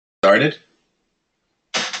started.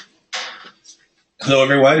 Hello,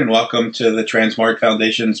 everyone, and welcome to the tranSMART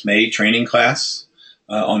Foundation's May training class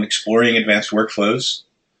on exploring advanced workflows.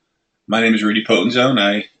 My name is Rudy Potenzone.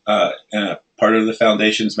 I am part of the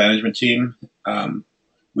Foundation's management team.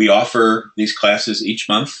 We offer these classes each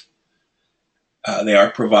month. They are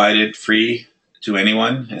provided free to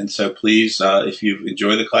anyone, and so please, if you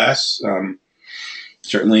enjoy the class,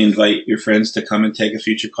 certainly invite your friends to come and take a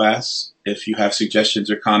future class. If you have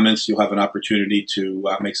suggestions or comments, you'll have an opportunity to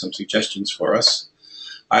make some suggestions for us.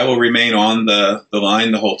 I will remain on the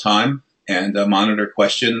line the whole time and monitor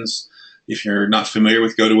questions. If you're not familiar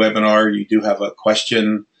with GoToWebinar, you do have a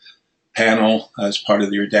question panel as part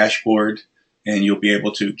of your dashboard, and you'll be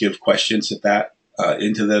able to give questions at that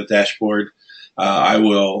into the dashboard. I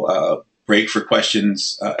will break for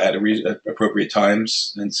questions at appropriate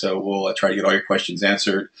times, and so we'll try to get all your questions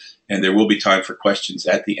answered, and there will be time for questions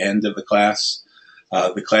at the end of the class.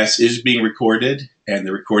 The class is being recorded, and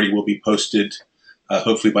the recording will be posted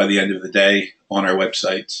hopefully by the end of the day on our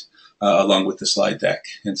website along with the slide deck,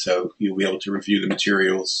 and so you'll be able to review the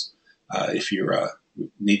materials if you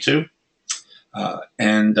need to.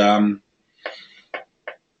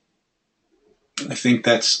 I think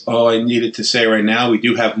that's all I needed to say right now. We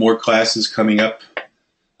do have more classes coming up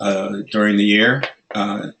during the year.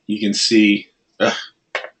 You can see,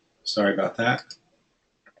 sorry about that,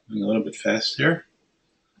 going a little bit fast here.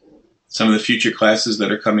 Some of the future classes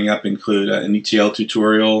that are coming up include an ETL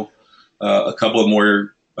tutorial, a couple of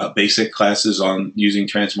more basic classes on using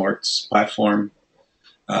tranSMART's platform.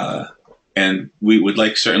 And we would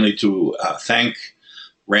like certainly to thank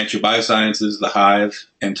Rancho Biosciences, the Hive,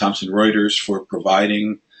 and Thomson Reuters for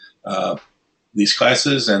providing these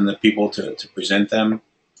classes and the people to present them.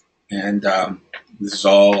 And this is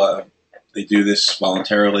all, they do this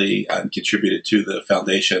voluntarily and contributed to the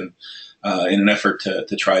foundation in an effort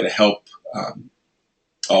to try to help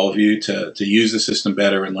all of you to use the system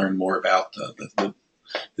better and learn more about the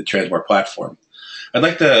tranSMART platform. I'd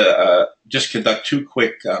like to just conduct two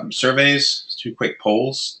quick surveys, two quick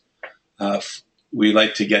polls. We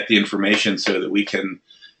like to get the information so that we can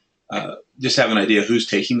just have an idea who's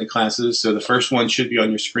taking the classes. So the first one should be on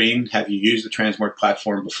your screen. Have you used the tranSMART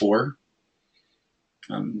platform before?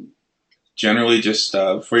 Generally, just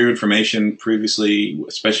for your information, previously,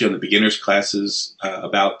 especially on the beginners classes,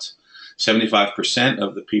 about 75%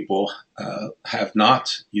 of the people have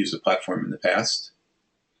not used the platform in the past.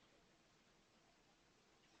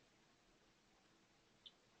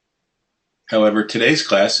 However, today's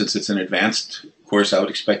class, since it's an advanced course, I would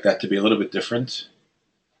expect that to be a little bit different.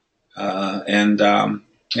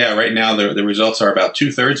 Yeah, right now the results are about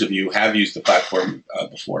 2/3 of you have used the platform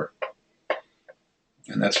before,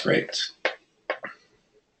 and that's great.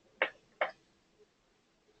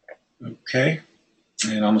 Okay,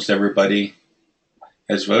 and almost everybody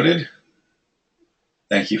has voted.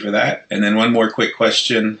 Thank you for that. And then one more quick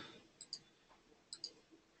question.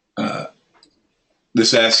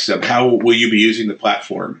 This asks, how will you be using the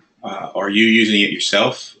platform? Are you using it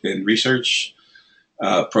yourself in research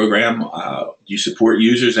program? Do you support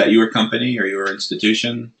users at your company or your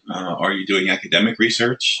institution? Are you doing academic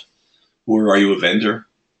research, or are you a vendor?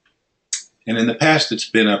 And in the past, it's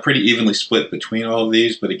been pretty evenly split between all of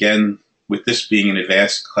these. But again, with this being an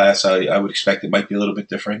advanced class, I would expect it might be a little bit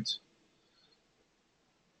different.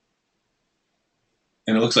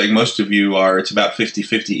 And it looks like most of you are, it's about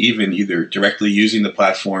 50-50 even, either directly using the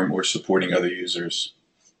platform or supporting other users.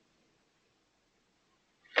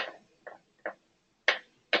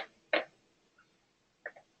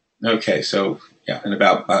 Okay, so yeah, and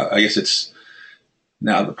about, I guess it's,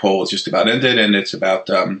 now the poll is just about ended, and it's about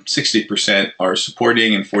 60% are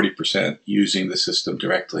supporting and 40% using the system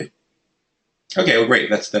directly. Okay, well, great,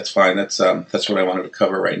 that's fine. That's what I wanted to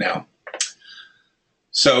cover right now.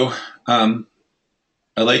 So,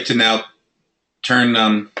 I'd like to now turn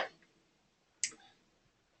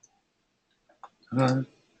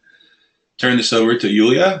this over to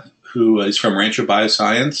Yulia, who is from Rancho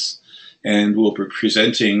Biosciences, and will be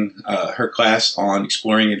presenting her class on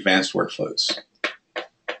exploring advanced workflows.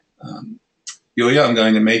 Yulia, I'm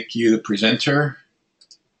going to make you the presenter.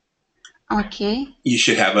 Okay. You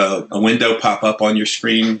should have a window pop up on your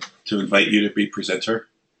screen to invite you to be presenter.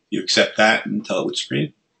 You accept that and tell it which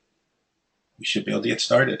screen. We should be able to get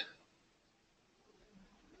started.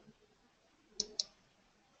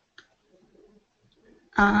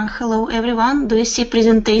 Hello, everyone. Do you see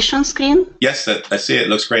presentation screen? Yes, I see it. It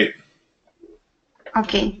looks great.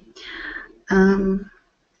 Okay.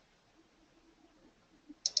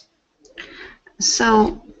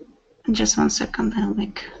 So, just 1 second. I'll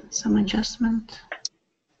make some adjustment.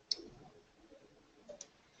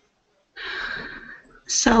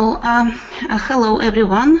 Hello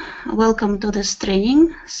everyone, welcome to this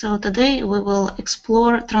training. So today we will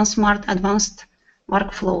explore tranSMART advanced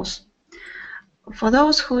workflows. For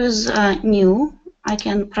those who is new, I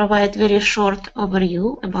can provide very short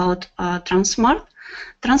overview about tranSMART.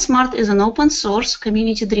 tranSMART is an open source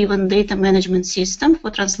community-driven data management system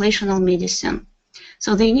for translational medicine.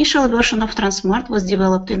 So the initial version of tranSMART was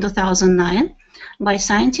developed in 2009 by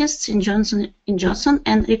scientists in Johnson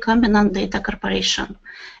and Recombinant Data Corporation.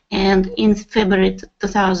 And in February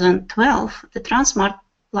 2012, the tranSMART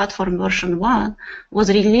platform version 1 was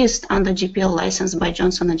released under GPL license by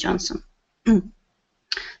Johnson & Johnson.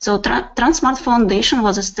 So tranSMART Foundation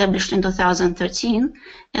was established in 2013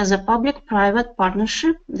 as a public-private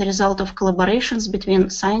partnership, the result of collaborations between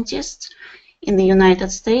scientists in the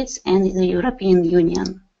United States and the European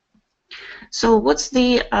Union. So what's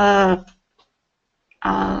the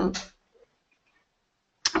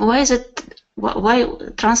why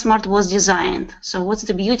tranSMART was designed? So what's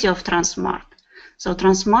the beauty of tranSMART? So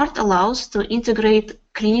tranSMART allows to integrate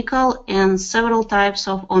clinical and several types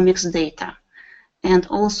of omics data, and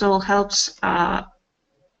also helps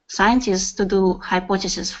scientists to do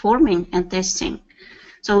hypothesis forming and testing.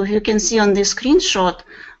 So if you can see on this screenshot,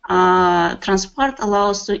 tranSMART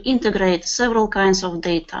allows to integrate several kinds of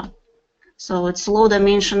data. So it's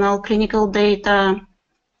low-dimensional clinical data,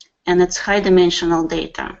 and it's high-dimensional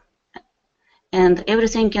data. And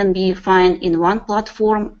everything can be found in one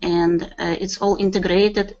platform, and it's all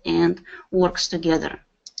integrated and works together.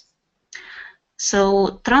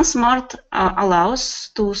 So tranSMART allows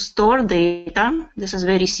to store data. This is a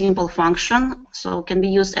very simple function, so it can be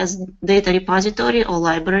used as data repository or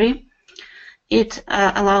library. It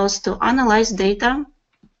allows to analyze data,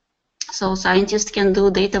 so scientists can do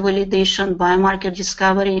data validation, biomarker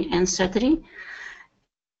discovery, etc.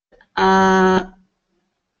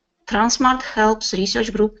 tranSMART helps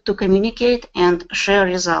research group to communicate and share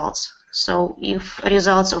results. So if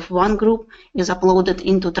results of one group is uploaded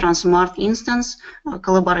into tranSMART instance,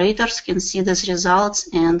 collaborators can see these results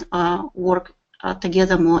and work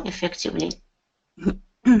together more effectively.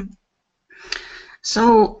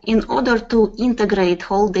 So in order to integrate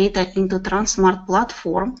whole data into tranSMART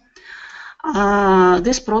platform,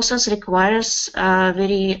 this process requires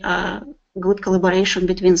very good collaboration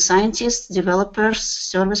between scientists, developers,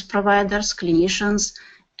 service providers, clinicians,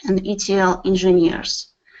 and ETL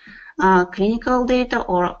engineers. Clinical data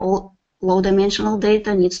or all low-dimensional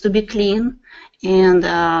data needs to be clean, and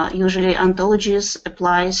usually ontologies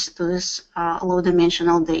applies to this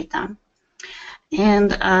low-dimensional data.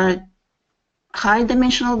 And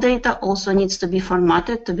high-dimensional data also needs to be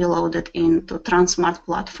formatted to be loaded into tranSMART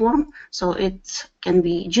platform. So it can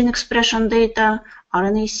be gene expression data,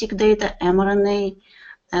 RNA-seq data, mRNA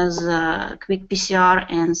as quick PCR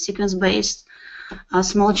and sequence-based,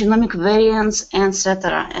 small genomic variants,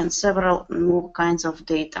 etc., and several more kinds of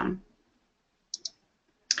data.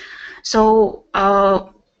 So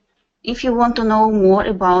if you want to know more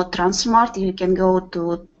about tranSMART, you can go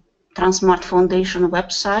to tranSMART Foundation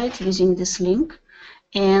website using this link,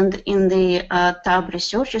 and in the tab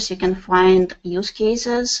researches you can find use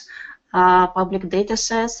cases, public data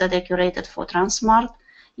sets that are curated for tranSMART.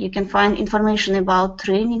 You can find information about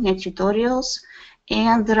training and tutorials,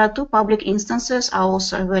 and there are two public instances are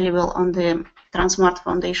also available on the tranSMART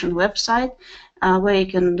Foundation website where you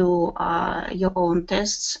can do your own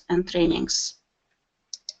tests and trainings.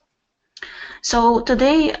 So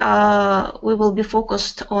today we will be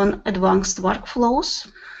focused on advanced workflows.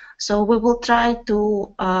 So we will try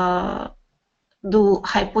to do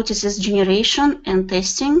hypothesis generation and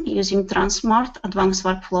testing using tranSMART advanced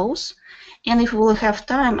workflows. And if we will have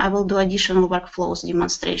time, I will do additional workflows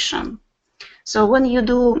demonstration. So when you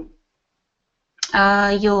do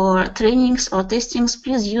your trainings or testings,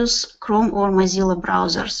 please use Chrome or Mozilla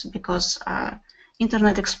browsers, because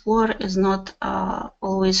Internet Explorer is not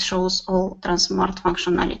always shows all tranSMART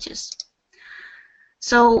functionalities.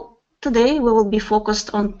 So today we will be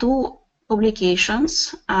focused on two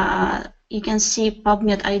publications. You can see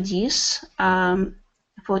PubMed IDs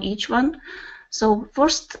for each one. So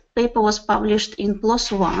first paper was published in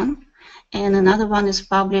PLOS ONE, and another one is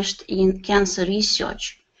published in Cancer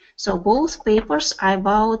Research. So both papers are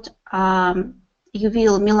about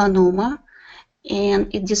uveal melanoma, and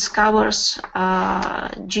it discovers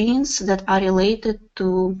genes that are related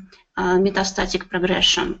to metastatic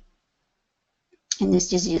progression in this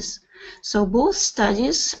disease. So both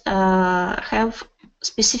studies have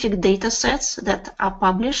specific data sets that are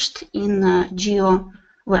published in GEO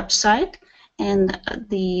website, and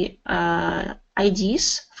the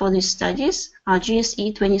IDs for these studies are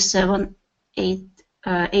GSE 278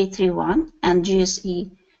 831 and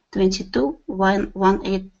GSE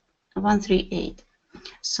 22-138.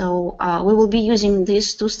 So we will be using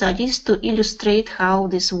these two studies to illustrate how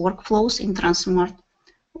these workflows in tranSMART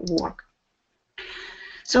work.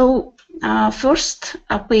 So first,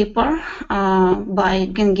 a paper by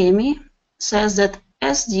Gengemi says that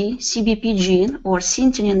SD-CBP gene or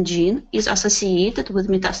syntinin gene is associated with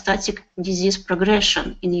metastatic disease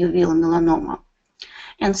progression in uveal melanoma.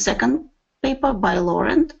 And second paper by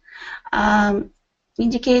Laurent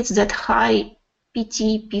indicates that high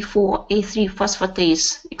PTP4A3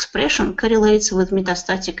 phosphatase expression correlates with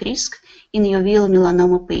metastatic risk in uveal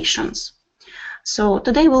melanoma patients. So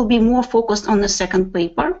today we'll be more focused on the second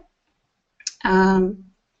paper, and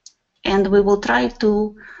we will try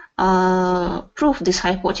to prove this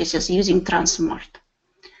hypothesis using tranSMART.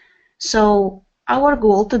 So our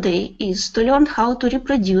goal today is to learn how to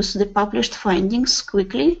reproduce the published findings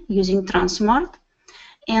quickly using tranSMART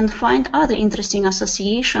and find other interesting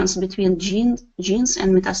associations between genes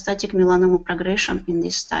and metastatic melanoma progression in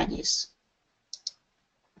these studies.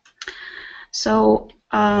 So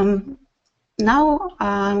now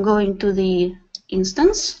I'm going to the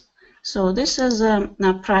instance. So this is a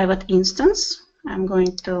private instance. I'm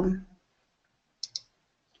going to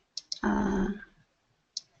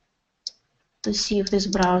see if this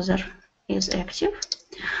browser is active.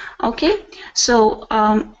 Okay, so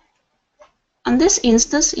on this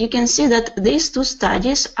instance, you can see that these two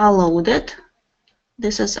studies are loaded.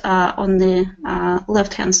 This is on the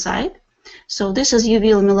left-hand side. So this is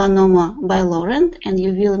uveal melanoma by Laurent and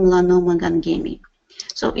uveal melanoma Gengemi.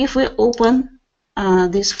 So if we open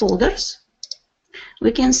these folders,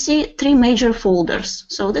 we can see three major folders.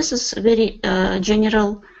 So this is a very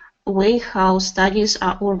general way how studies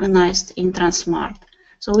are organized in tranSMART.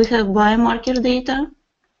 So we have biomarker data,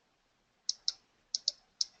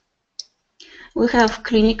 we have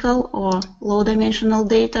clinical or low-dimensional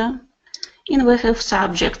data, and we have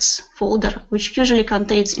subjects folder, which usually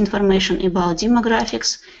contains information about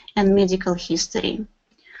demographics and medical history.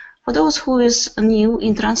 For those who is new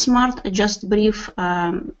in tranSMART, just brief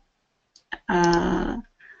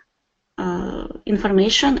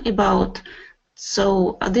information about.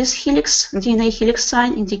 So this helix, DNA helix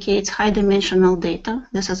sign indicates high-dimensional data.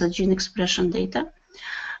 This is a gene expression data.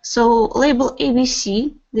 So label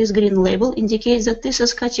ABC, this green label, indicates that this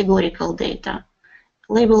is categorical data.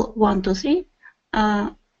 Label 1, 2, 3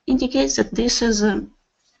 indicates that this is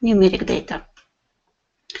numeric data.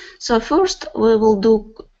 So first we will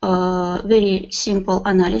do very simple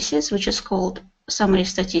analysis, which is called summary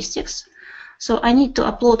statistics. So I need to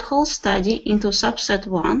upload whole study into subset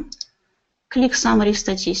 1, click summary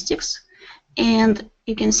statistics, and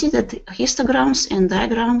you can see that histograms and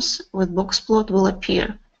diagrams with box plot will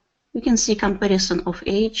appear. You can see comparison of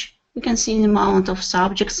age, you can see the amount of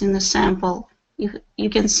subjects in the sample, you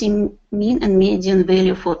can see mean and median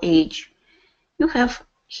value for age. You have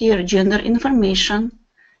here gender information,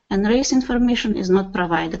 and race information is not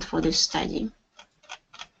provided for this study.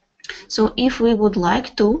 So if we would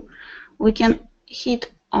like to, we can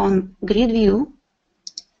hit on grid view,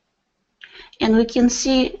 and we can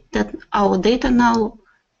see that our data now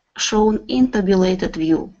shown in tabulated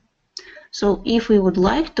view. So if we would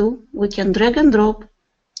like to, we can drag and drop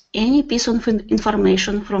any piece of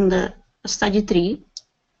information from the study tree,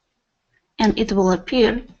 and it will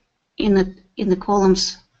appear in the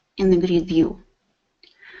columns in the grid view.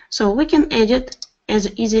 So we can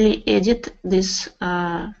easily edit this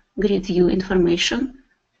grid view information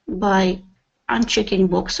by unchecking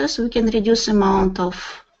boxes. We can reduce amount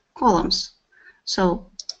of columns. So,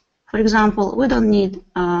 for example, we don't need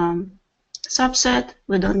subset,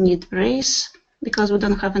 we don't need race, because we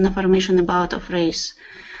don't have enough information about race.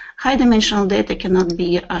 High-dimensional data cannot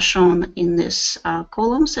be shown in these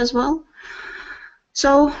columns as well.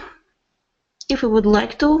 So, if we would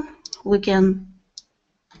like to, we can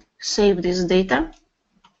save this data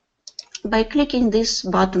by clicking this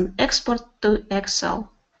button, Export to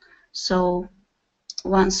Excel. So,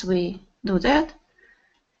 once we do that,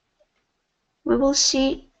 we will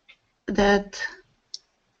see that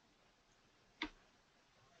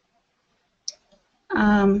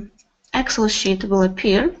Excel sheet will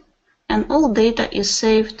appear, and all data is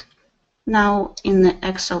saved now in the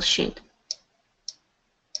Excel sheet.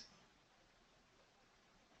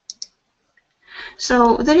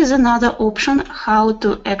 So there is another option how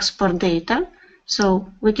to export data. So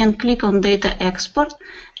we can click on Data Export,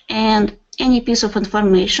 and any piece of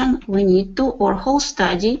information we need to, or whole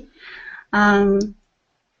study,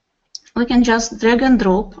 we can just drag and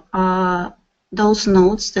drop those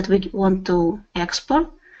nodes that we want to export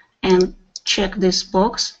and check this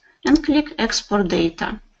box, and click Export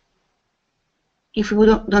Data. If we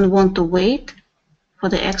don't want to wait for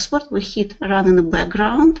the export, we hit Run in the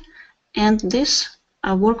background, and this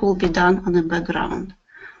work will be done on the background.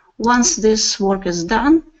 Once this work is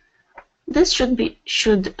done, this the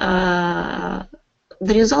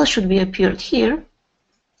result should be appeared here,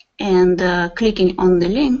 and clicking on the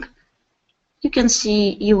link,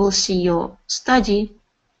 you will see your study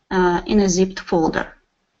in a zipped folder,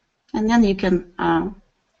 and then you can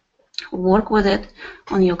work with it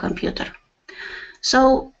on your computer.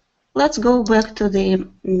 So let's go back to the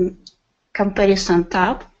comparison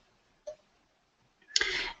tab,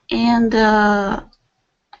 and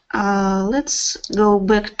let's go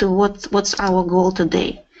back to what's our goal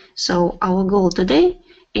today. So our goal today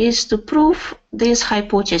is to prove this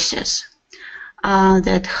hypothesis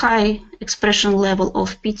that high expression level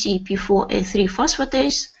of PT-P4A3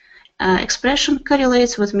 phosphatase expression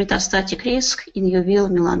correlates with metastatic risk in uveal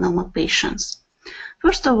melanoma patients.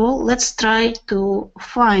 First of all, let's try to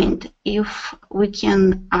find if we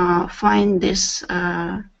can find this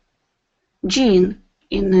gene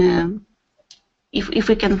in if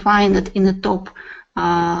we can find it in the top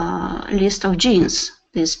list of genes,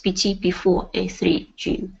 this PT-P4A3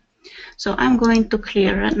 gene. So I'm going to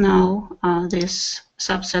clear now this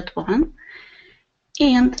subset 1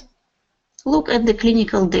 and look at the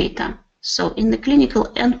clinical data. So in the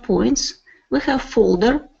clinical endpoints, we have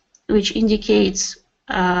folder which indicates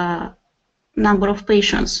number of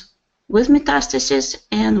patients with metastasis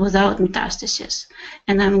and without metastasis.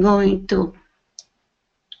 And I'm going to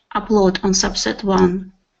upload on subset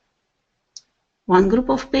 1 one group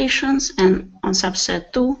of patients, and on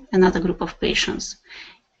subset 2 another group of patients.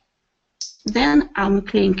 Then I'm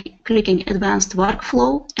clicking Advanced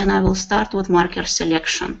Workflow, and I will start with marker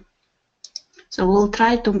selection. So we'll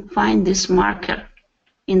try to find this marker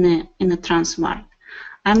in the tranSMART.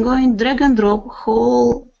 I'm going drag and drop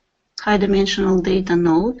whole high-dimensional data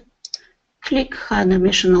node, click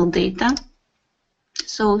high-dimensional data.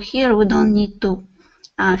 So here we don't need to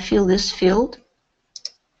fill this field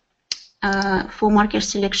for marker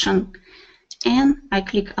selection, and I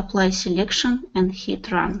click Apply Selection and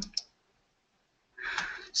hit Run.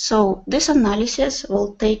 So this analysis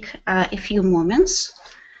will take a few moments,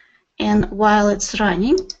 and while it's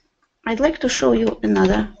running, I'd like to show you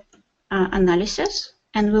another analysis,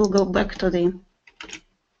 and we'll go back to the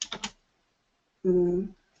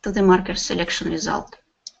marker selection result.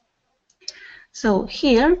 So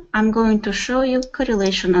here I'm going to show you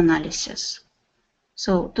correlation analysis.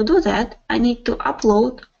 So to do that, I need to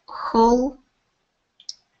upload whole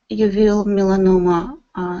uveal melanoma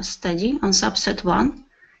study on subset 1,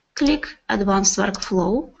 click Advanced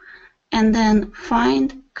Workflow, and then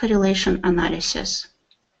find correlation analysis.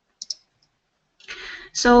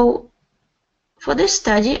 So for this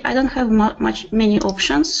study, I don't have many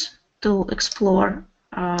options to explore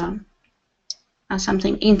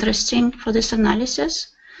something interesting for this analysis.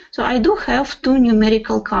 So I do have two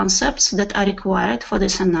numerical concepts that are required for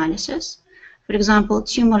this analysis. For example,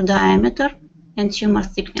 tumor diameter and tumor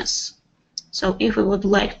thickness. So if we would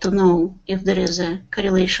like to know if there is a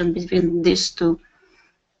correlation between these two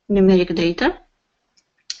numeric data,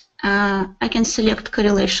 I can select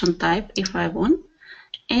correlation type if I want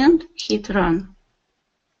and hit Run.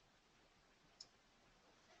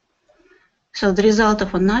 So the result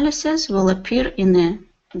of analysis will appear in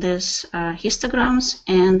this histograms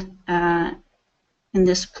and in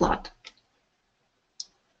this plot.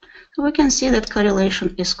 So we can see that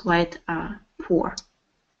correlation is quite poor.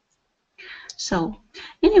 So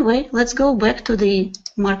anyway, let's go back to the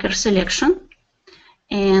marker selection,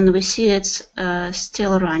 and we see it's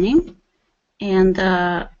still running, and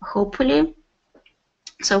hopefully,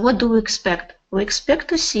 so what do we expect? We expect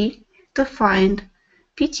to find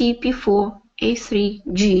PT-P4A3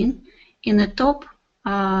 gene in the top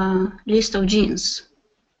list of genes.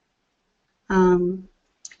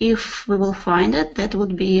 If we will find it, that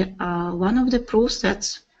would be one of the proofs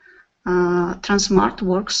that tranSMART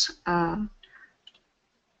works, that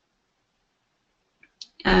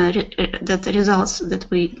the results that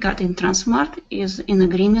we got in tranSMART is in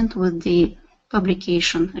agreement with the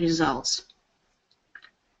publication results.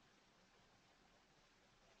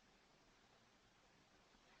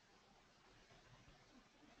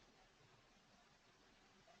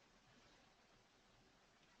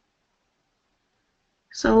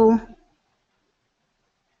 So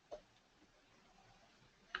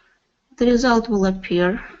the result will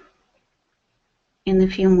appear in a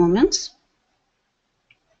few moments.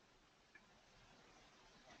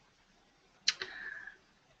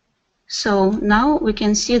 So now we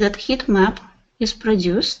can see that heat map is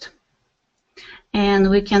produced, And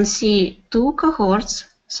we can see two cohorts,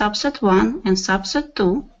 subset 1 and subset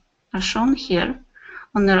 2, are shown here.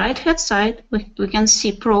 On the right-hand side, we can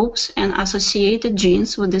see probes and associated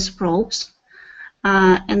genes with these probes.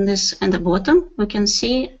 And at the bottom, we can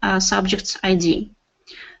see subject's ID.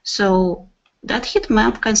 So that heat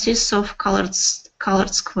map consists of colored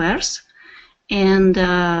squares, and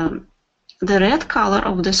the red color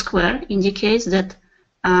of the square indicates that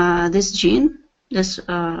this gene, this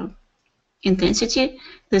intensity,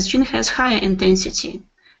 this gene has higher intensity,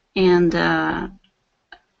 and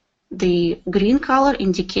the green color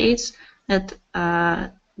indicates that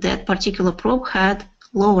that particular probe had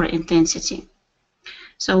lower intensity.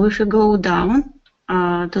 So if you go down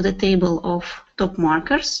to the table of top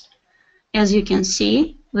markers, as you can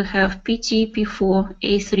see, we have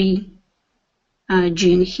PT-P4A3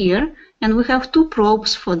 gene here, and we have two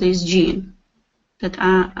probes for this gene that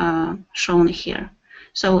are shown here.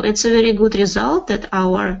 So it's a very good result that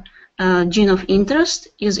our gene of interest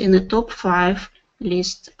is in the top 5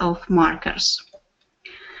 list of markers.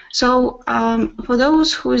 So for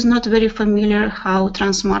those who is not very familiar how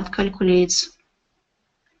tranSMART calculates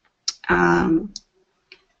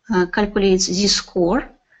z-score,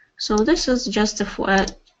 so this is just a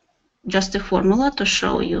formula to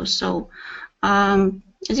show you. So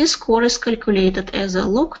z-score is calculated as a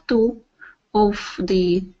log2 of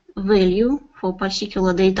the value for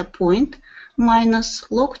particular data point minus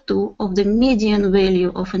log2 of the median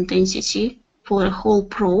value of intensity for a whole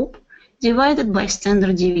probe divided by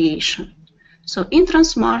standard deviation. So in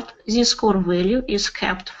tranSMART, z-score value is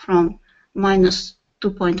kept from minus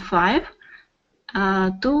 2.5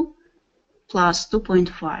 to plus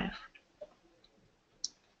 2.5.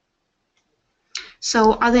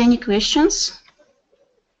 So are there any questions?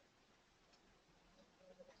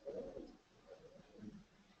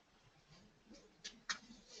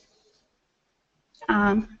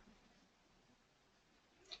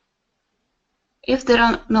 If there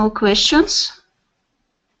are no questions,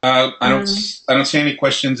 I don't see any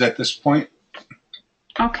questions at this point.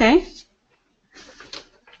 Okay.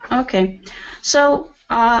 Okay. So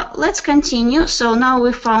let's continue. So now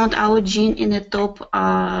we found our gene in the top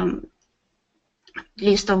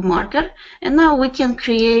list of marker, and now we can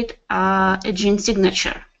create a gene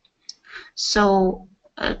signature. So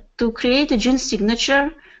to create a gene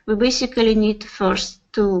signature, we basically need first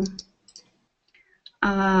to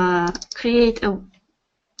create a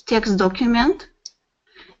text document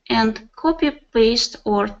and copy, paste,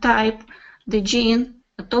 or type the gene,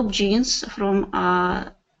 the top genes from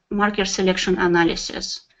marker selection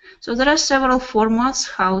analysis. So there are several formats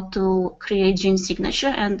how to create gene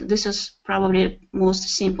signature, and this is probably most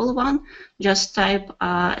simple one. Just type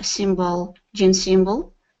symbol, gene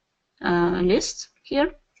symbol list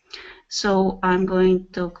here. So I'm going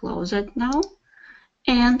to close it now,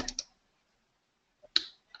 and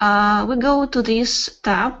we go to this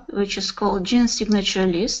tab, which is called Gene Signature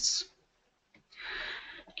Lists.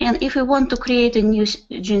 And if we want to create a new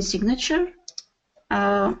gene signature,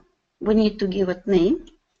 we need to give it name.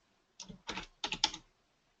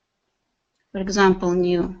 For example,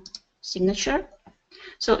 new signature.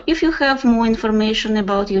 So if you have more information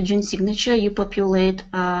about your gene signature, you populate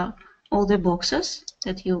all the boxes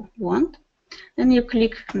that you want. Then you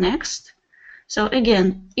click Next. So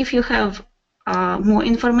again, if you have more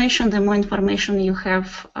information, the more information you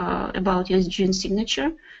have about your gene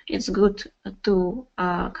signature, it's good to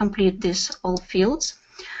complete these all fields.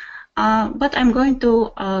 But I'm going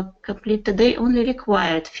to complete today only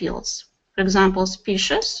required fields. For example,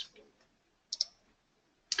 species,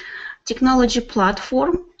 technology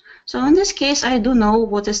platform. So in this case, I do know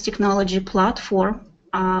what is technology platform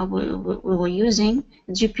we were using,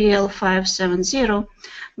 GPL 570.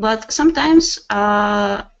 But sometimes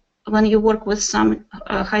when you work with some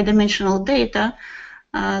high-dimensional data,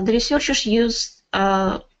 the researchers use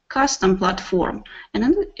custom platform.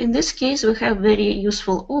 And in this case, we have very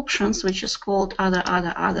useful options, which is called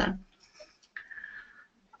other.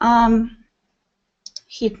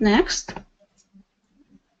 Hit Next.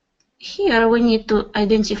 Here we need to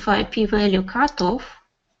identify p-value cutoff,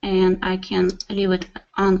 and I can leave it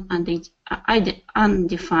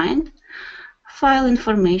undefined. File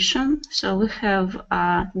information, so we have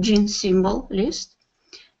a gene symbol list,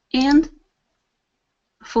 and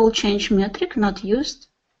fold change metric not used,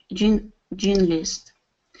 gene list.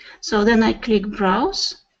 So then I click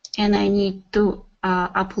Browse, and I need to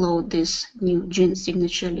upload this new gene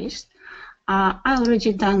signature list. I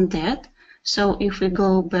already done that. So if we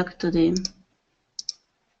go back to the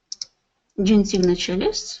gene signature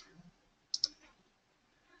lists,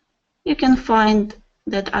 you can find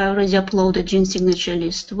that I already uploaded gene signature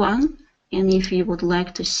list 1, and if you would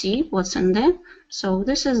like to see what's in there, so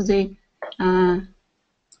this is the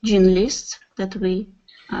gene list that we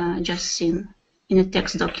just seen in a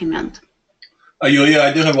text document. Yulia,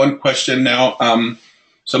 I do have one question now.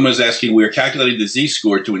 Someone is asking, we're calculating the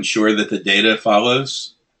z-score to ensure that the data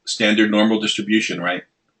follows standard normal distribution, right?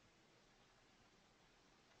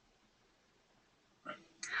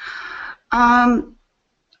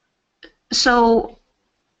 So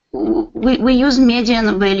we use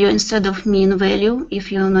median value instead of mean value,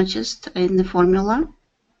 if you noticed in the formula.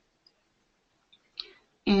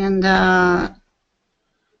 And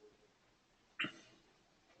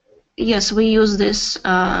yes, we use this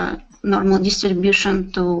normal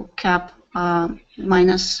distribution to cap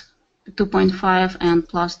minus 2.5 and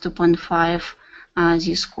plus 2.5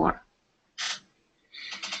 z-score.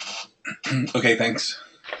 Okay, thanks.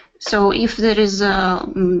 So if there is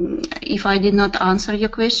if I did not answer your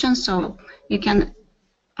question, so you can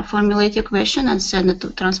formulate your question and send it to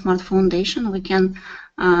tranSMART Foundation. We can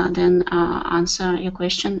then answer your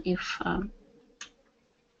question if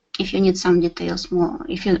you need some details more,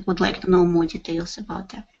 if you would like to know more details about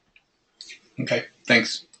that. Okay,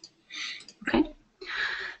 thanks. Okay,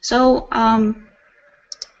 so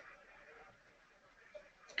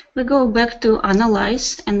we go back to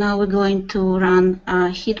analyze, and now we're going to run a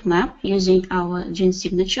heat map using our gene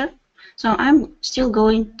signature. So I'm still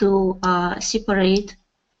going to separate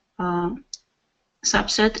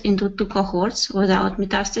subset into two cohorts, without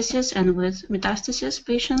metastasis and with metastasis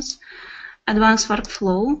patients, advanced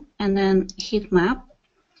workflow, and then heat map.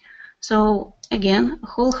 So again,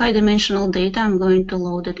 whole high dimensional data, I'm going to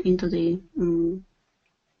load it into the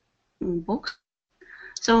box.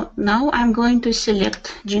 So now I'm going to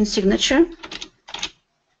select gene signature.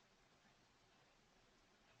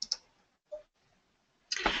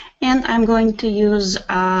 And I'm going to use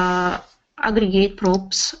aggregate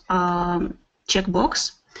probes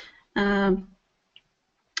checkbox.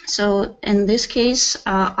 So in this case,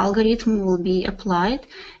 algorithm will be applied,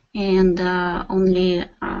 and only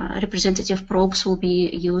representative probes will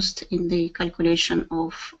be used in the calculation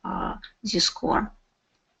of z-score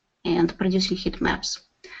and producing heat maps.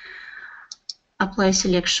 Apply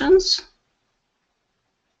selections,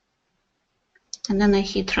 and then I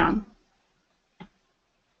hit run.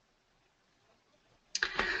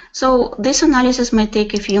 So this analysis may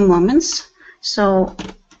take a few moments. So,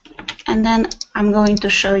 and then I'm going to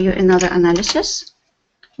show you another analysis,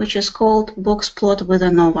 which is called box plot with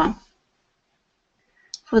ANOVA.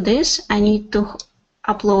 For this, I need to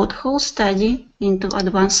upload whole study into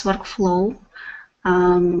advanced workflow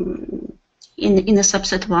in the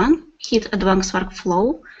subset 1, hit advanced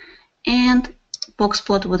workflow, and box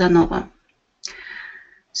plot with ANOVA.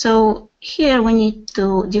 So here we need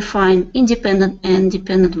to define independent and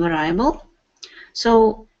dependent variable.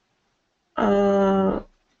 So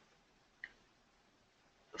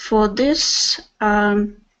for this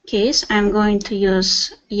case, I'm going to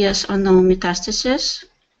use yes or no metastasis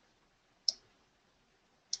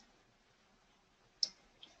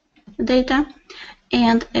data,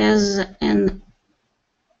 and as an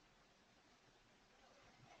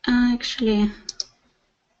actually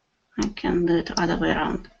I can do it the other way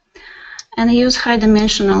around, and use high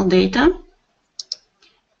dimensional data,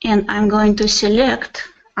 and I'm going to select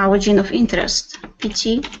our gene of interest,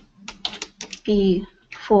 PT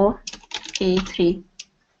P4K3.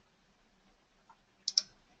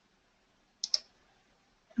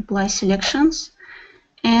 Apply selections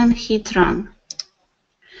and hit run.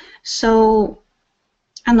 So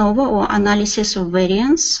ANOVA, or analysis of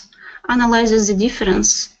variance, analyzes the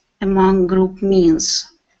difference among group means.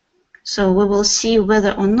 So we will see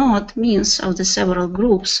whether or not means of the several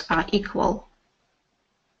groups are equal.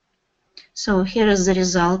 So here is the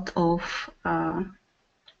result of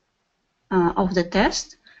the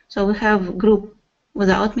test. So we have group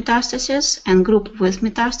without metastasis and group with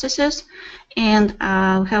metastasis, and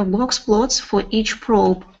we have box plots for each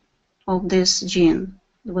probe of this gene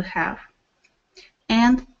we have.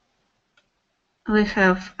 And we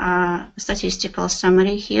have a statistical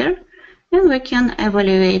summary here, and we can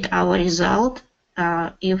evaluate our result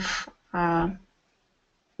if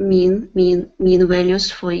mean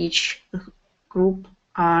values for each group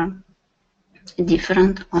are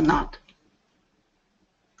different or not.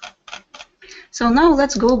 So now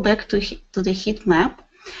let's go back to the heat map,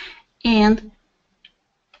 and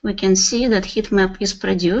we can see that heat map is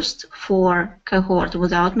produced for cohort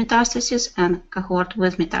without metastasis and cohort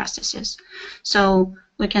with metastasis. So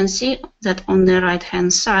we can see that on the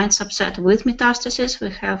right-hand side, subset with metastasis, we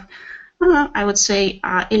have, I would say,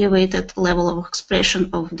 elevated level of expression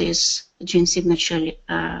of this gene signature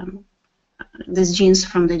these genes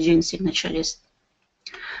from the gene signature list.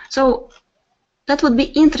 So that would be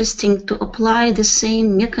interesting to apply the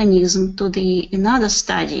same mechanism to another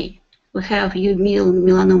study. We have UMIL,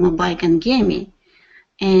 melanoma, BIKE, and GAMI,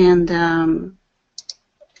 and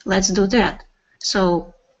let's do that.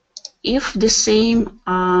 So if the same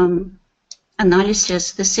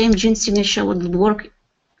analysis, the same gene signature would work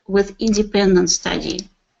with independent study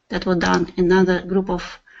that was done in another group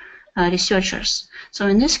of researchers. So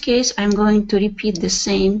in this case, I'm going to repeat the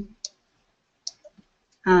same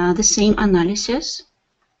analysis.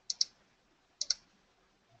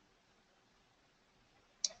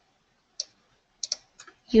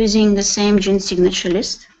 Using the same gene signature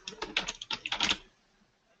list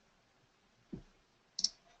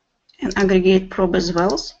and aggregate probe as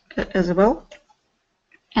well,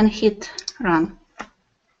 and hit run.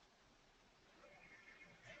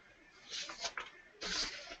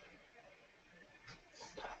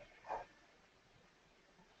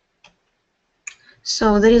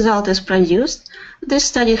 So the result is produced. This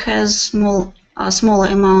study has a smaller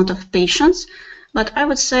amount of patients, but I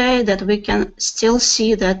would say that we can still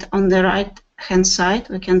see that on the right-hand side,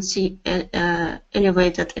 we can see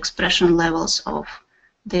elevated expression levels of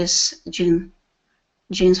these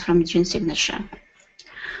genes from gene signature.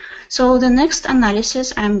 So the next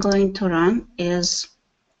analysis I'm going to run is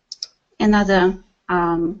another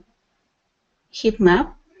heat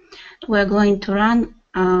map. We're going to run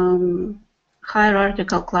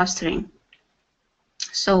hierarchical clustering.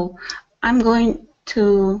 So I'm going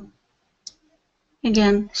to,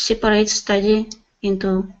 again, separate study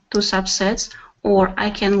into two subsets, or I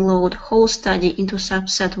can load whole study into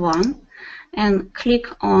subset 1 and click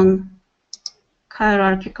on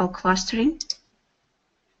hierarchical clustering,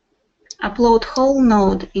 upload whole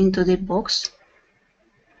node into the box,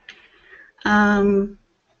 high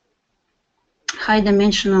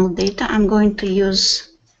dimensional data. I'm going to use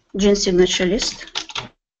gene signature list.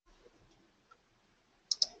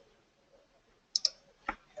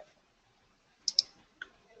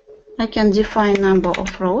 I can define number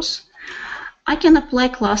of rows. I can apply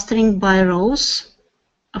clustering by rows,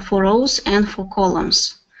 for rows and for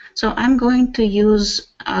columns. So I'm going to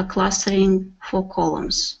use clustering for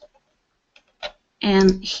columns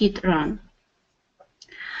and hit run.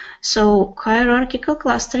 So hierarchical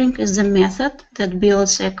clustering is the method that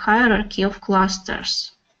builds a hierarchy of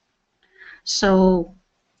clusters. So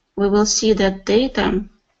we will see that data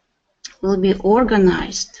will be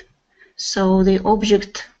organized. So the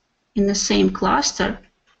object in the same cluster,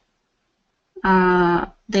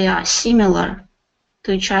 they are similar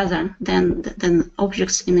to each other than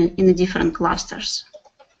objects in the different clusters.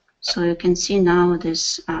 So you can see now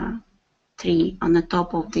this tree on the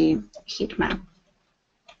top of the heat map.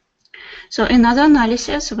 So another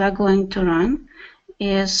analysis we're going to run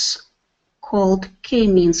is called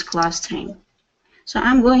k-means clustering. So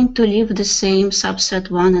I'm going to leave the same subset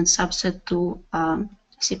 1 and subset 2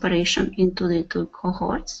 separation into the two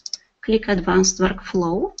cohorts. Click Advanced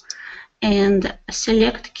Workflow and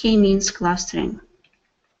select k-means clustering.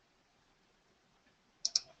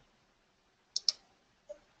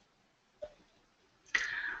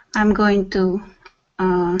 I'm going to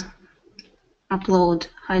upload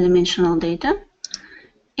high-dimensional data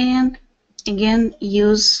and again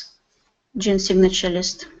use gene signature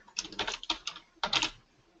list.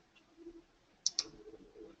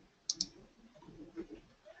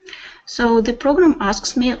 So the program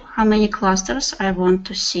asks me how many clusters I want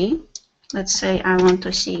to see. Let's say I want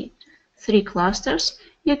to see 3 clusters.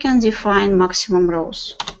 You can define maximum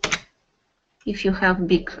rows if you have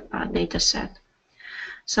big data set.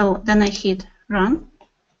 So then I hit run.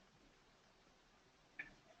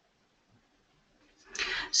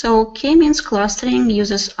 So k-means clustering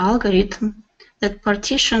uses algorithm that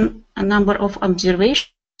partition a number of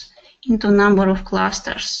observations into a number of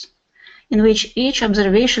clusters, in which each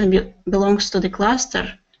observation belongs to the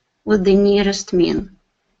cluster with the nearest mean.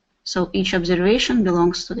 So each observation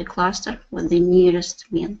belongs to the cluster with the nearest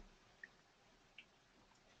mean.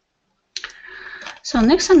 So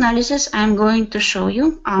next analysis I'm going to show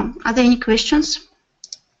you. Are there any questions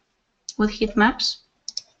with heat maps?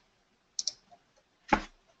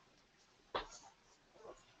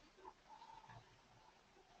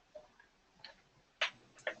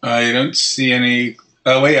 I don't see any.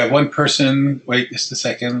 Oh, wait, I have one person. Wait just a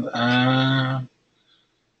second.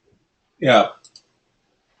 Yeah.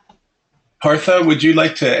 Partha, would you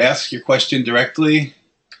like to ask your question directly?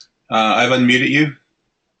 I've unmuted you.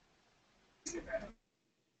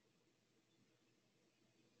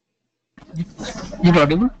 You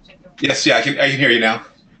audible? Yes, yeah, I can hear you now.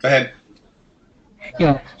 Go ahead.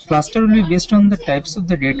 Yeah, cluster will be based on the types of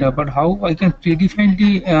the data, but how I can predefine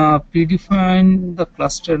the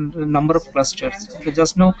cluster, the number of clusters. Okay,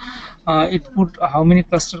 just now it put how many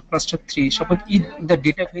cluster 3. Suppose if the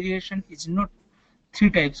data variation is not 3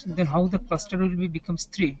 types, then how the cluster will be becomes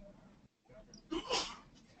 3?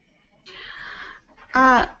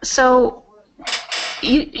 So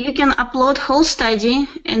you can upload whole study,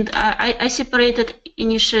 and I separated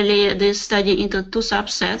initially this study into 2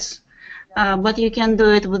 subsets, but you can do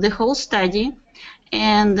it with the whole study,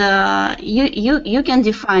 and you can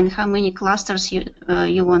define how many clusters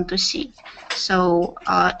you want to see. So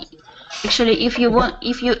actually, if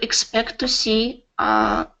you expect to see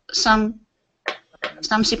some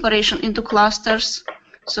separation into clusters,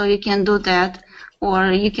 so you can do that,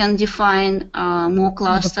 or you can define more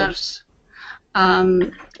clusters.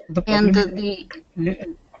 And the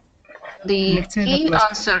key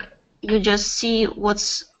answer, you just see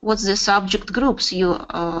what's the subject groups you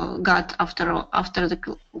got after the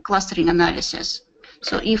clustering analysis.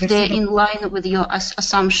 So if they're in line with your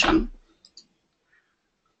assumption.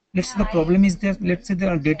 Let's say the problem is that, let's say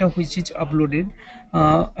the data which is uploaded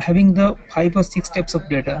having the 5 or 6 types of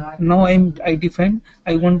data. Now I define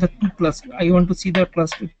I want the 2 cluster, I want to see the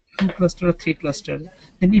cluster 2 cluster or 3 cluster.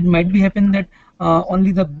 Then it might be happen that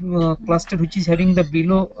only the cluster which is having the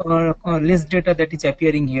below less data that is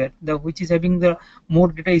appearing here, the which is having the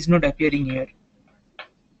more data is not appearing here.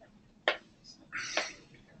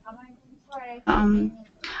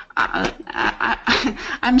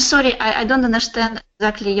 I'm sorry, I don't understand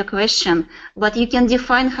exactly your question, but you can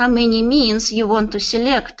define how many means you want to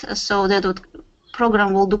select, so that the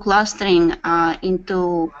program will do clustering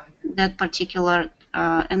into that particular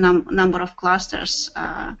number of clusters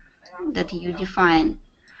that you define.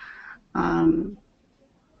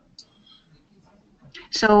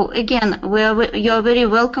 So again, you're very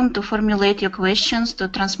welcome to formulate your questions to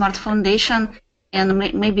tranSMART Foundation, and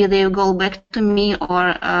maybe they will go back to me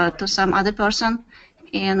or to some other person,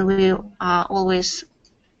 and we are always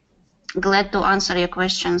glad to answer your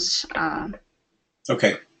questions.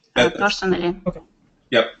 Okay. Personally. Okay.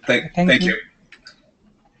 Yep. Thank you.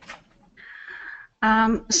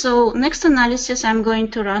 So next analysis I'm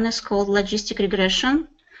going to run is called logistic regression.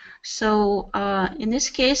 So in this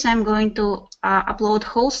case, I'm going to upload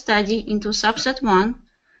whole study into subset 1,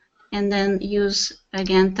 and then use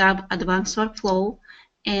again tab Advanced Workflow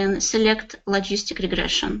and select logistic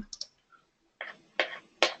regression.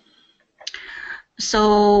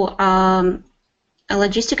 So a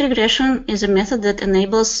logistic regression is a method that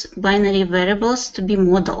enables binary variables to be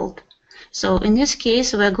modeled. So in this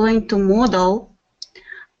case, we're going to model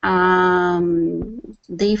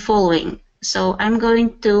the following. So I'm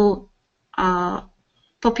going to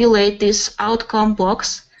populate this outcome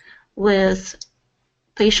box with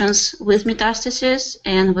patients with metastasis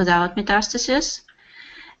and without metastasis.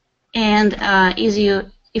 And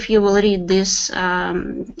if you will read this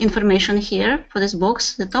information here for this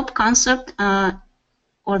box, the top concept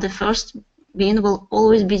or the first bin will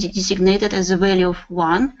always be designated as a value of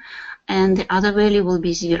 1, and the other value will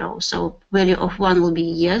be 0. So value of 1 will be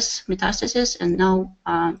yes, metastasis, and no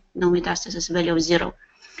metastasis, value of 0.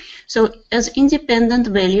 So as independent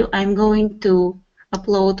value, I'm going to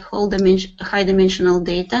upload high dimensional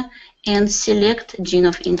data and select gene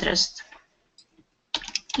of interest.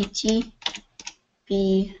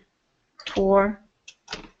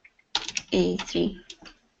 ETP4A3.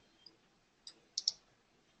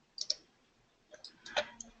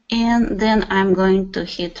 And then I'm going to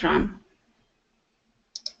hit run.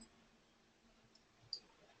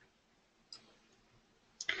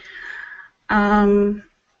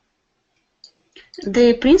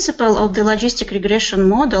 The principle of the logistic regression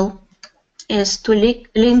model is to link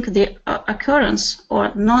the occurrence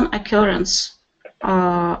or non-occurrence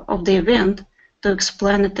of the event to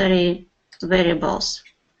explanatory variables.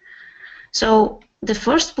 So the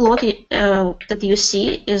first plot that you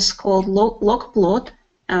see is called log plot,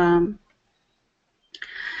 and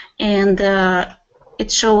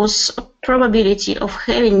it shows probability of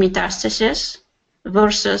having metastasis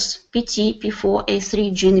versus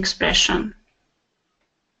P4A3 gene expression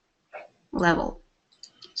level.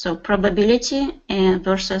 So probability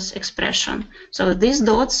versus expression. So these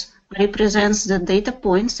dots represents the data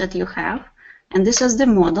points that you have, and this is the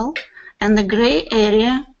model, and the gray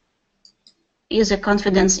area is a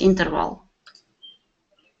confidence interval.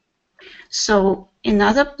 So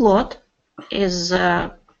another plot is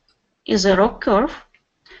a ROC curve.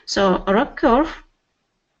 So a ROC curve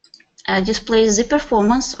displays the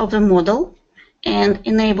performance of the model and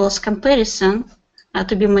enables comparison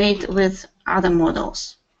to be made with other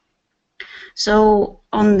models. So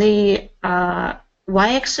on the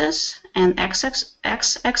y-axis and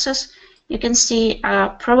x-axis, you can see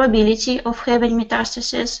probability of having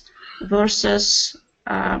metastasis versus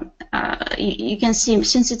you can see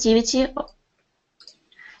sensitivity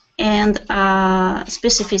and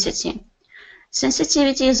specificity.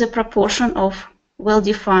 Sensitivity is a proportion of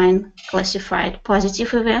well-defined, classified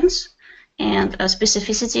positive events, and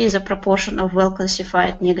specificity is a proportion of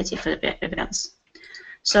well-classified negative events.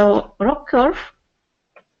 So ROC curve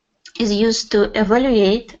is used to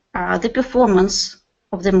evaluate the performance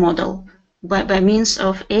of the model by means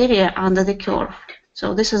of area under the curve.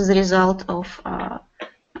 So this is the result of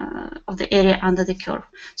the area under the curve.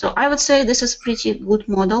 So I would say this is pretty good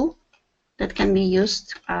model that can be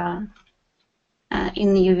used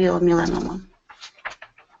in uveal melanoma.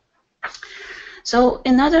 So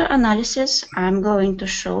another analysis I'm going to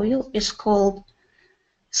show you is called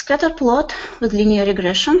scatter plot with linear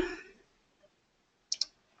regression.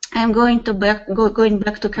 I'm going to going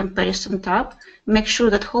back to comparison tab, make sure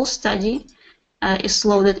that whole study is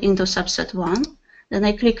loaded into subset 1. Then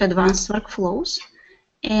I click advanced workflows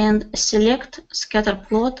and select scatter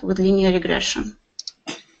plot with linear regression.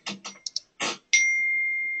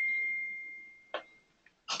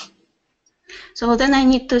 So then I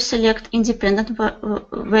need to select independent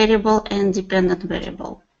variable and dependent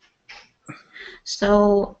variable.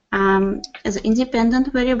 So as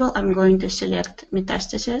independent variable, I'm going to select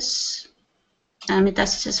metastasis,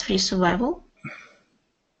 metastasis-free survival.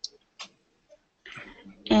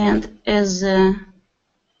 And as a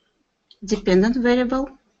dependent variable,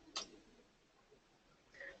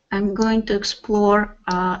 I'm going to explore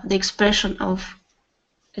the expression of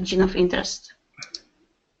a gene of interest.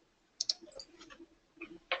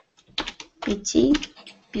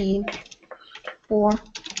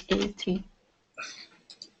 PT-P4A3.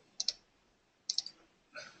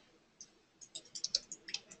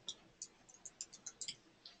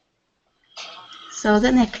 So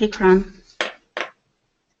then I click run.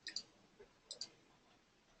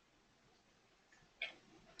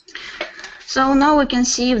 So now we can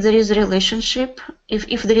see if there is a relationship,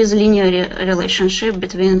 if there is a linear relationship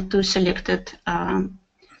between two selected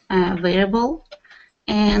variable,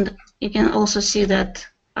 and you can also see that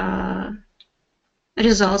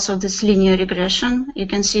results of this linear regression. You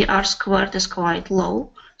can see R² is quite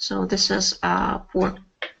low, so this is a poor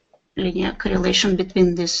linear correlation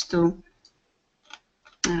between these two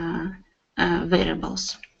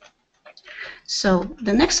variables. So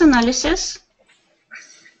the next analysis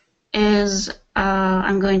is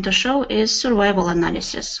I'm going to show is survival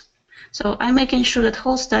analysis. So I'm making sure that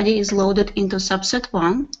whole study is loaded into subset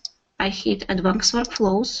 1. I hit advanced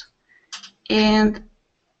workflows and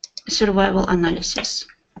survival analysis.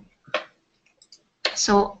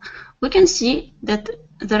 So we can see that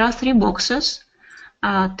there are 3 boxes: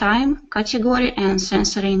 time, category, and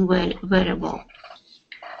censoring variable.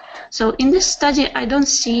 So in this study, I don't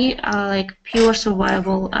see like pure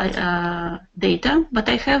survival data, but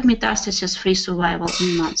I have metastasis-free survival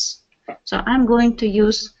in months. So I'm going to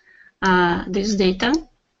use this data,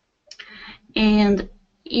 and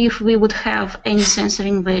if we would have any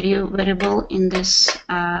censoring variable in this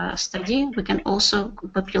study, we can also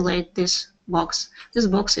populate this box. This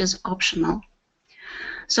box is optional.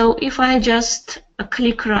 So if I just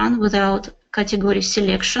click run without category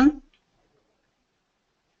selection,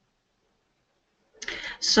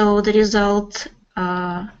 so the result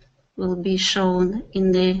will be shown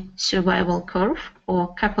in the survival curve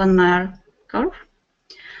or Kaplan-Meier curve,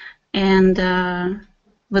 and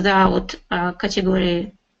without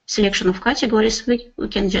category selection of categories, we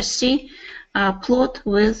can just see a plot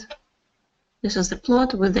with, this is the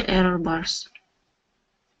plot with the error bars.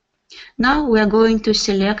 Now we are going to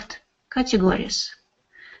select categories.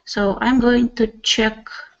 So I'm going to check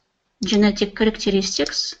genetic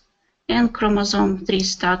characteristics and chromosome 3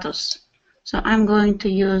 status. So I'm going to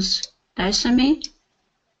use disomy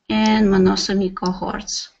and monosomy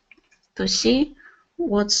cohorts to see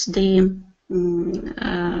what's the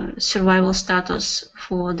survival status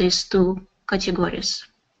for these 2 categories.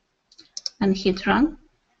 And hit run.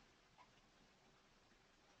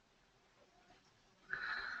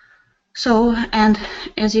 So, and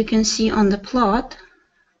as you can see on the plot,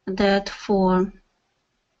 that for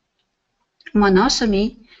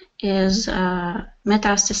monosomy is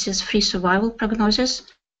metastasis-free survival prognosis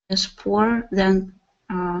is poorer than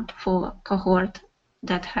for cohort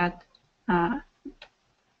that had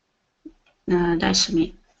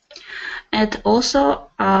disomy. It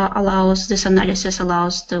also allows, this analysis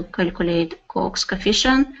allows to calculate Cox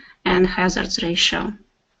coefficient and hazards ratio.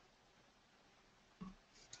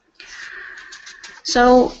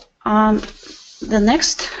 So The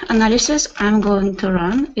next analysis I'm going to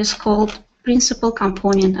run is called principal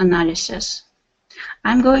component analysis.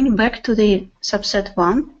 I'm going back to the subset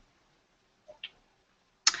 1,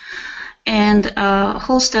 and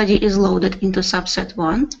whole study is loaded into subset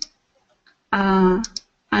 1.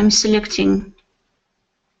 I'm selecting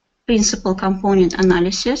principal component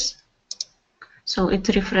analysis, so it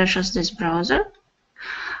refreshes this browser,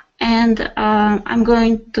 and I'm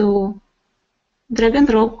going to drag and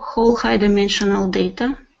drop whole high dimensional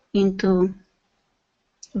data into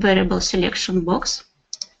variable selection box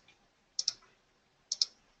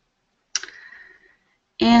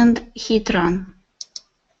and hit run.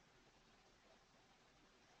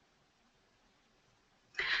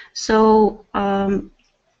 So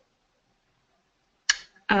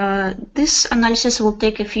this analysis will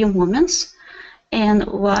take a few moments, and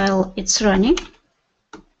while it's running,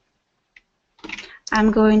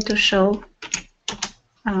 I'm going to show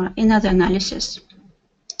another analysis.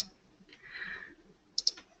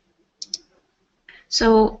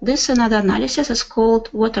 So this another analysis is called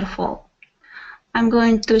waterfall. I'm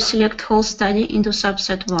going to select whole study into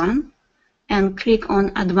subset 1 and click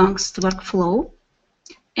on advanced workflow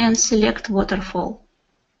and select waterfall.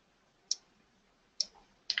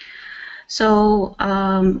 So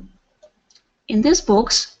in this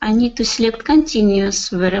box, I need to select continuous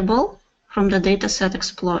variable from the dataset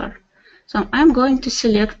explorer. So I'm going to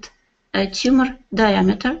select a tumor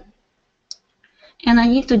diameter, and I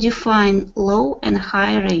need to define low and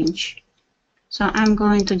high range. So I'm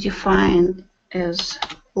going to define as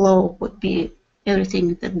low would be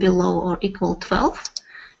everything that below or equal 12,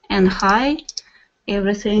 and high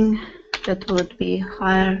everything that would be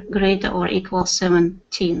higher, greater or equal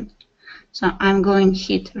 17. So I'm going to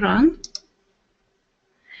hit run.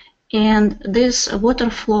 And this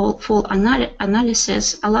waterfall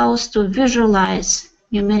analysis allows to visualize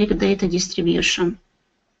numeric data distribution.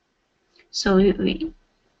 So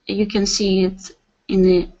you can see it in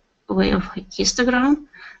the way of histogram.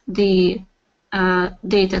 The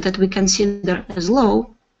data that we consider as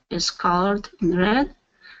low is colored in red.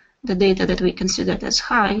 The data that we consider as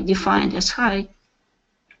high, defined as high,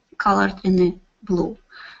 colored in the blue.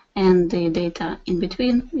 And the data in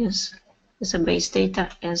between is a base data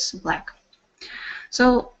as black.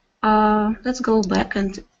 So let's go back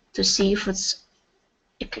and to see if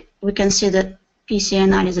we can see that PC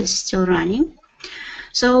analysis is still running.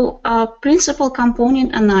 So principal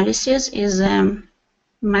component analysis is a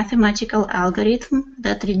mathematical algorithm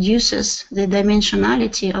that reduces the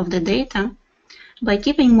dimensionality of the data by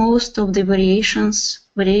keeping most of the variation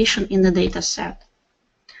in the data set.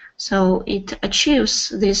 So it achieves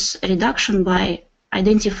this reduction by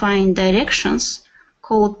identifying directions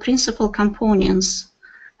called principal components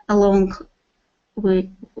along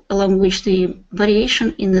which the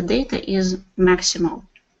variation in the data is maximal.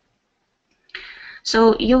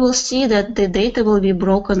 So you will see that the data will be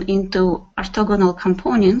broken into orthogonal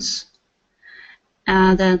components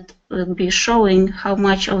that will be showing how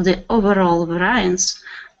much of the overall variance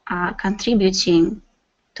are contributing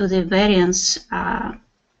to the variance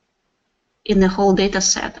in the whole data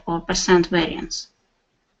set, or percent variance.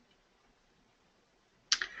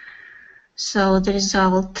 So the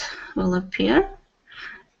result will appear,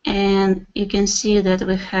 and you can see that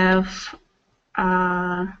we have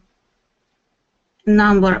a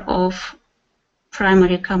number of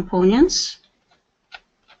primary components,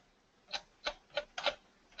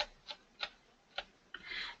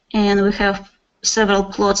 and we have several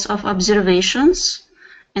plots of observations.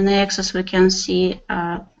 In the axis we can see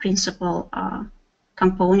principal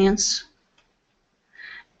components,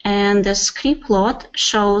 and the script plot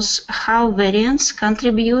shows how variance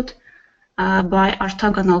contribute by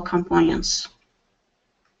orthogonal components.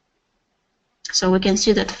 So we can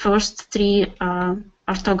see that first three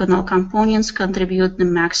orthogonal components contribute the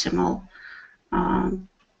maximal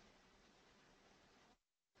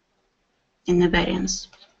in the variance.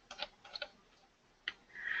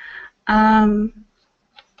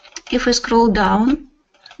 If we scroll down,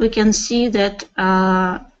 we can see that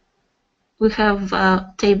we have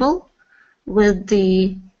a table with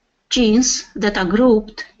the genes that are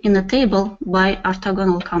grouped in a table by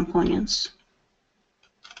orthogonal components.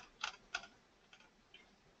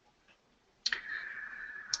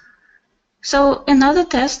 So another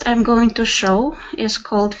test I'm going to show is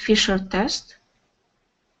called Fisher test.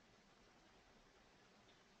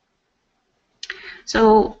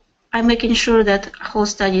 So I'm making sure that whole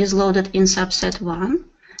study is loaded in subset 1,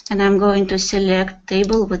 and I'm going to select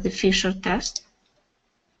table with the Fisher test.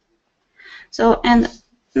 So, and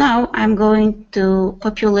now I'm going to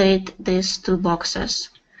populate these two boxes.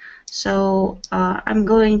 So I'm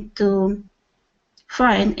going to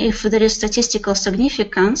find if there is statistical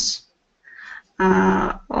significance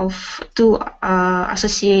of two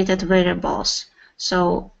associated variables.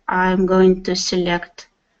 So I'm going to select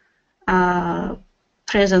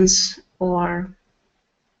presence or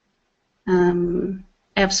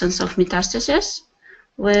absence of metastasis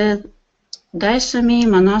with disomy,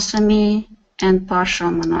 monosomy, and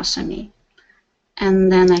partial monosomy. And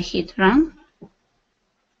then I hit run.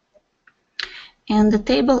 And the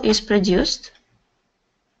table is produced.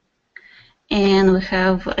 And we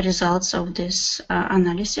have results of this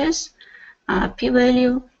analysis,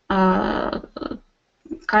 p-value,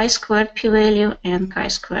 chi-squared p-value, and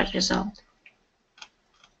chi-squared result.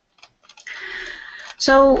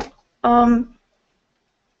 So, are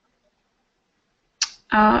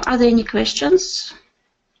there any questions?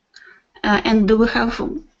 And do we have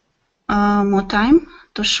more time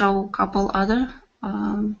to show a couple other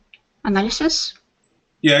analysis?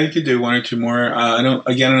 Yeah, you could do one or two more. I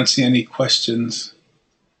don't see any questions.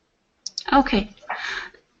 Okay.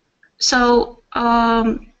 So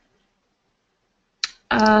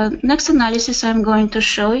next analysis I'm going to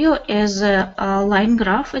show you is a line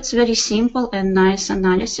graph. It's very simple and nice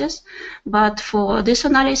analysis, but for this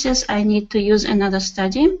analysis I need to use another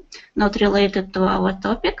study not related to our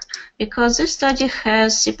topic, because this study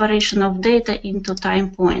has separation of data into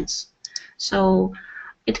time points. So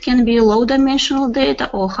it can be low-dimensional data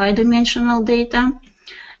or high-dimensional data.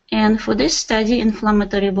 And for this study,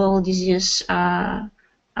 inflammatory bowel disease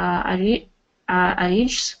ARIDS,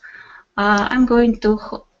 I'm going to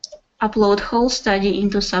upload whole study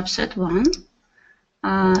into subset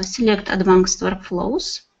 1, select advanced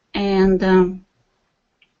workflows, and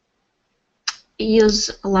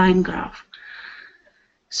use line graph.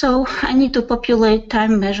 So I need to populate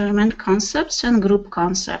time measurement concepts and group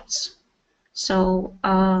concepts. So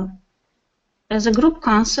as a group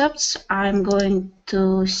concepts, I'm going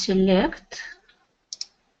to select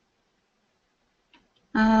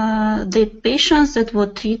the patients that were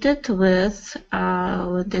treated with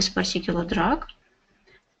this particular drug.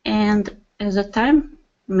 And as a time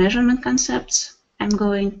measurement concepts, I'm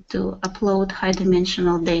going to upload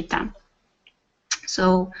high-dimensional data.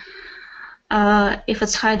 So if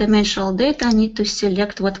it's high-dimensional data, I need to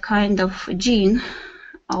select what kind of gene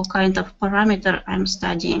or kind of parameter I'm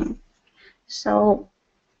studying. So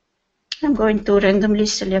I'm going to randomly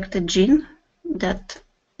select a gene that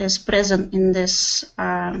is present in this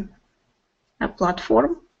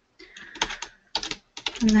platform,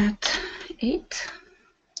 NAT8.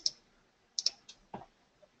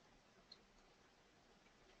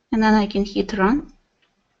 And then I can hit run.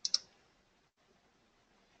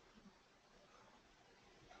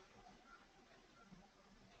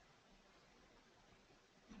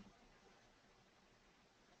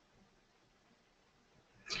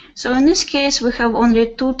 So in this case, we have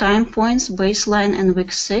only 2 time points, baseline and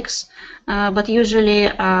week 6. But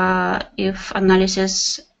usually,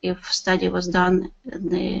 if study was done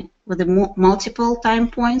with the multiple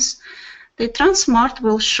time points, the tranSMART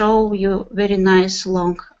will show you very nice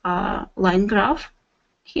long line graph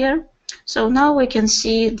here. So now we can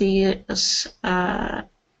see the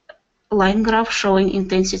line graph showing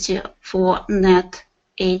intensity for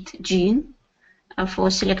NAT8 gene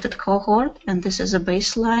for selected cohort, and this is a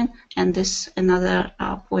baseline, and this another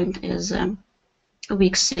point is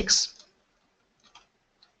week 6.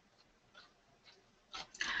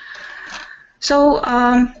 So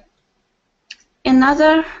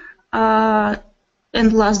another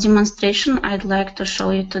and last demonstration I'd like to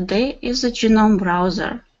show you today is the genome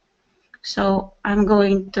browser. So I'm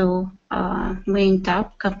going to main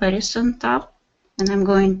tab, comparison tab, and I'm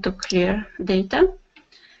going to clear data,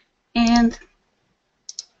 and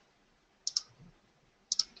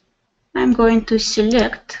I'm going to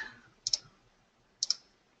select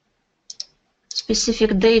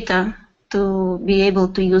specific data to be able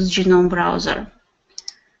to use genome browser.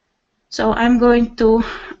 So I'm going to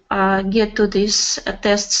get to this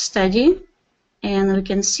test study, and we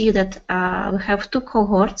can see that we have 2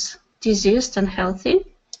 cohorts, diseased and healthy.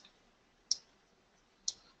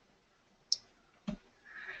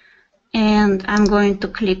 And I'm going to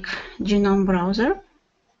click genome browser.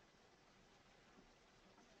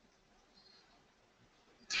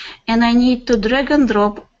 And I need to drag and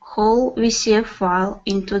drop whole VCF file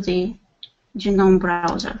into the genome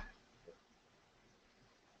browser.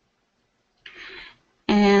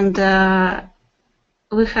 And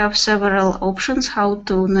we have several options how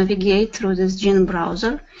to navigate through this gene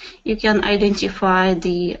browser. You can identify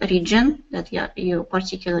the region that you're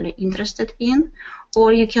particularly interested in,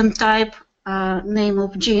 or you can type name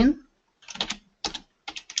of gene.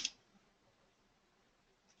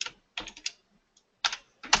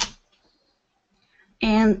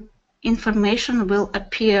 and information will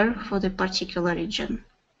appear for the particular region.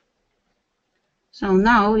 So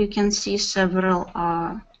now you can see several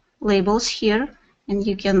labels here, and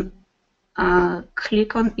you can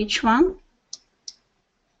click on each one,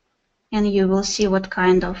 and you will see what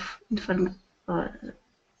kind of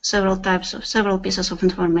several pieces of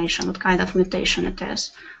information, what kind of mutation it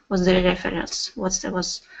is, what's the reference, what's the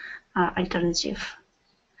alternative.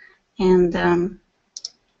 And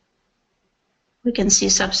we can see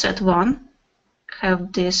subset 1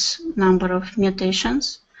 have this number of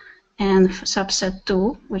mutations, and subset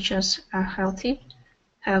 2, which is healthy,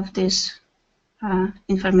 have this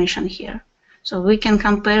information here. So we can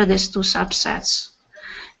compare these two subsets.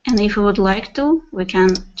 And if we would like to, we can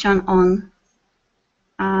turn on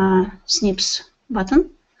SNPs button,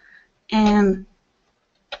 and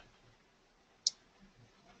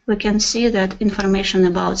we can see that information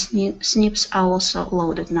about SNPs are also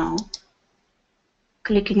loaded now.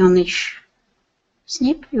 Clicking on each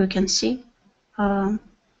SNP, you can see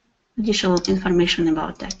additional information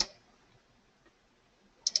about that.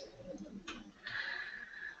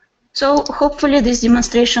 So hopefully this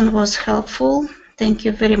demonstration was helpful. Thank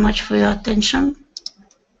you very much for your attention.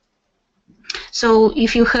 So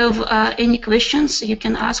if you have any questions, you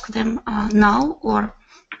can ask them now, or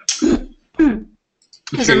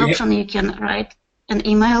as an option, you can write an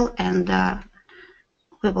email, and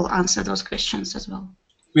we will answer those questions as well.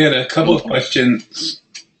 We had a couple of questions.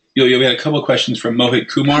 Yulia, we had a couple of questions from Mohit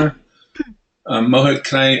Kumar. Mohit,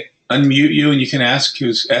 can I unmute you and you can ask? He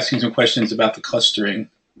was asking some questions about the clustering.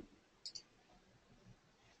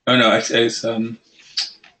 Oh no, it's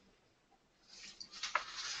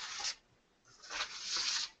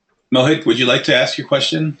Mohit, would you like to ask your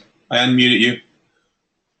question? I unmuted you.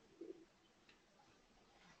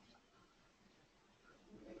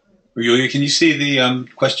 Yulia, can you see the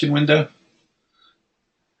question window?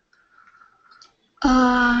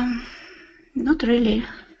 Not really.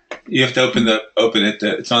 You have to open it.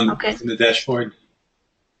 It's on Okay. the dashboard.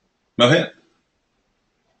 Mohit?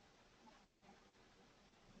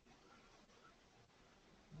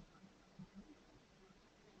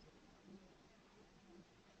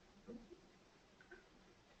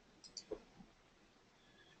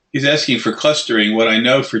 He's asking for clustering. What I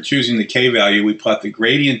know for choosing the K value, we plot the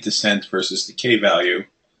gradient descent versus the K value,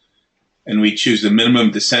 and we choose the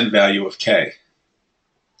minimum descent value of K.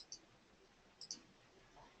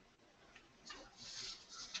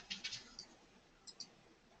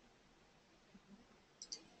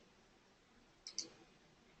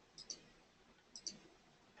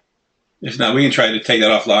 If not, we can try to take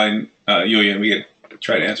that offline, Yulia, and we can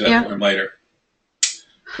try to answer that for him later.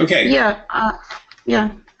 Okay. Yeah.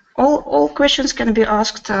 Yeah. All questions can be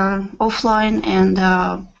asked offline, and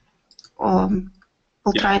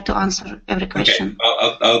we'll try to answer every question.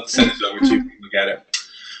 Okay. I'll send this over to you. Look at it.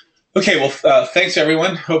 Okay. Well, thanks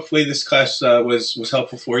everyone. Hopefully this class was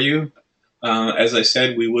helpful for you. As I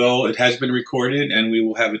said, it has been recorded, and we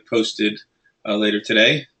will have it posted later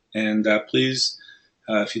today. And please,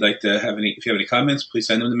 if you'd like to have if you have any comments, please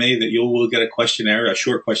send them to me. That you will get a questionnaire, a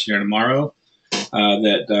short questionnaire tomorrow.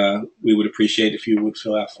 That we would appreciate if you would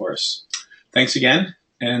fill out for us. Thanks again,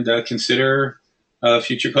 and consider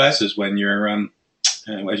future classes when you're, and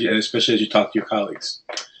especially as you talk to your colleagues.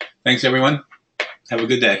 Thanks, everyone. Have a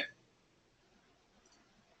good day.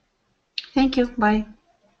 Thank you. Bye.